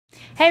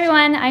Hey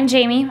everyone, I'm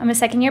Jamie. I'm a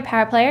second-year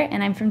power player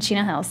and I'm from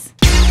Chino Hills.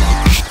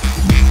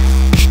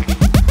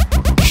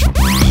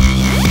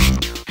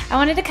 I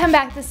wanted to come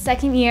back this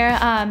second year.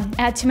 I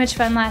had too much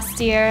fun last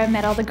year,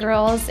 met all the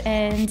girls,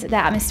 and the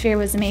atmosphere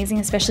was amazing,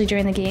 especially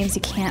during the games.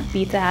 You can't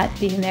beat that,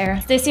 being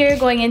there. This year,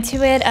 going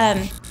into it,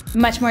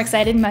 much more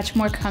excited, much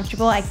more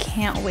comfortable. I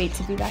can't wait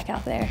to be back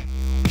out there.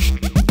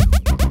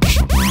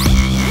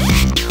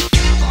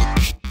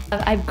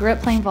 I grew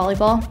up playing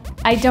volleyball.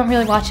 I don't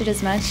really watch it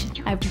as much.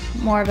 I'm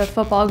more of a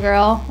football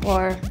girl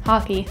or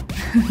hockey.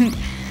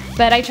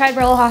 But I tried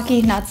roller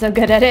hockey, not so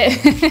good at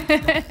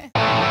it.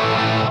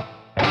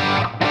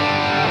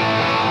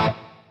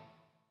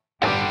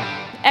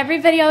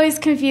 Everybody always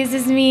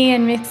confuses me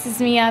and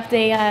mixes me up.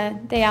 They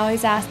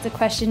always ask the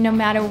question, no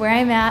matter where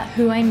I'm at,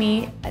 who I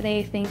meet,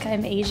 they think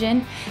I'm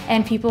Asian,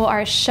 and people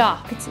are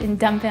shocked and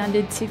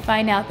dumbfounded to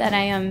find out that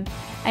I am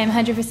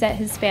 100%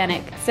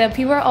 Hispanic. So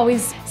people are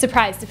always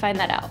surprised to find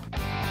that out.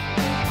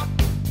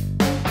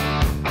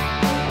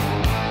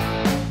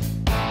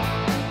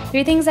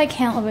 Three things I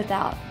can't live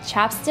without: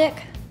 chapstick,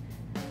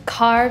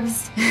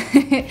 carbs,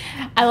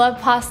 I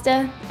love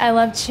pasta, I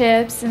love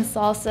chips and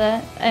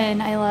salsa,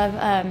 and I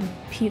love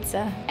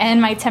pizza,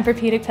 and my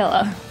Tempur-Pedic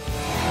pillow.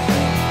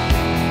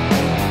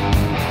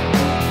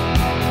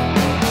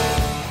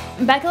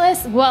 Bucket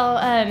list?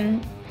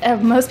 Well,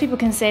 most people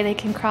can say they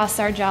can cross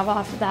our job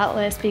off of that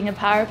list, being a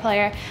power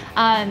player,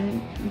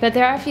 but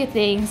there are a few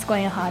things: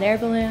 going a hot air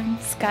balloon,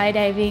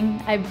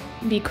 skydiving. I'd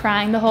be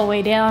crying the whole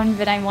way down,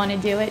 but I want to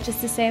do it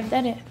just to say I've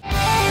done it.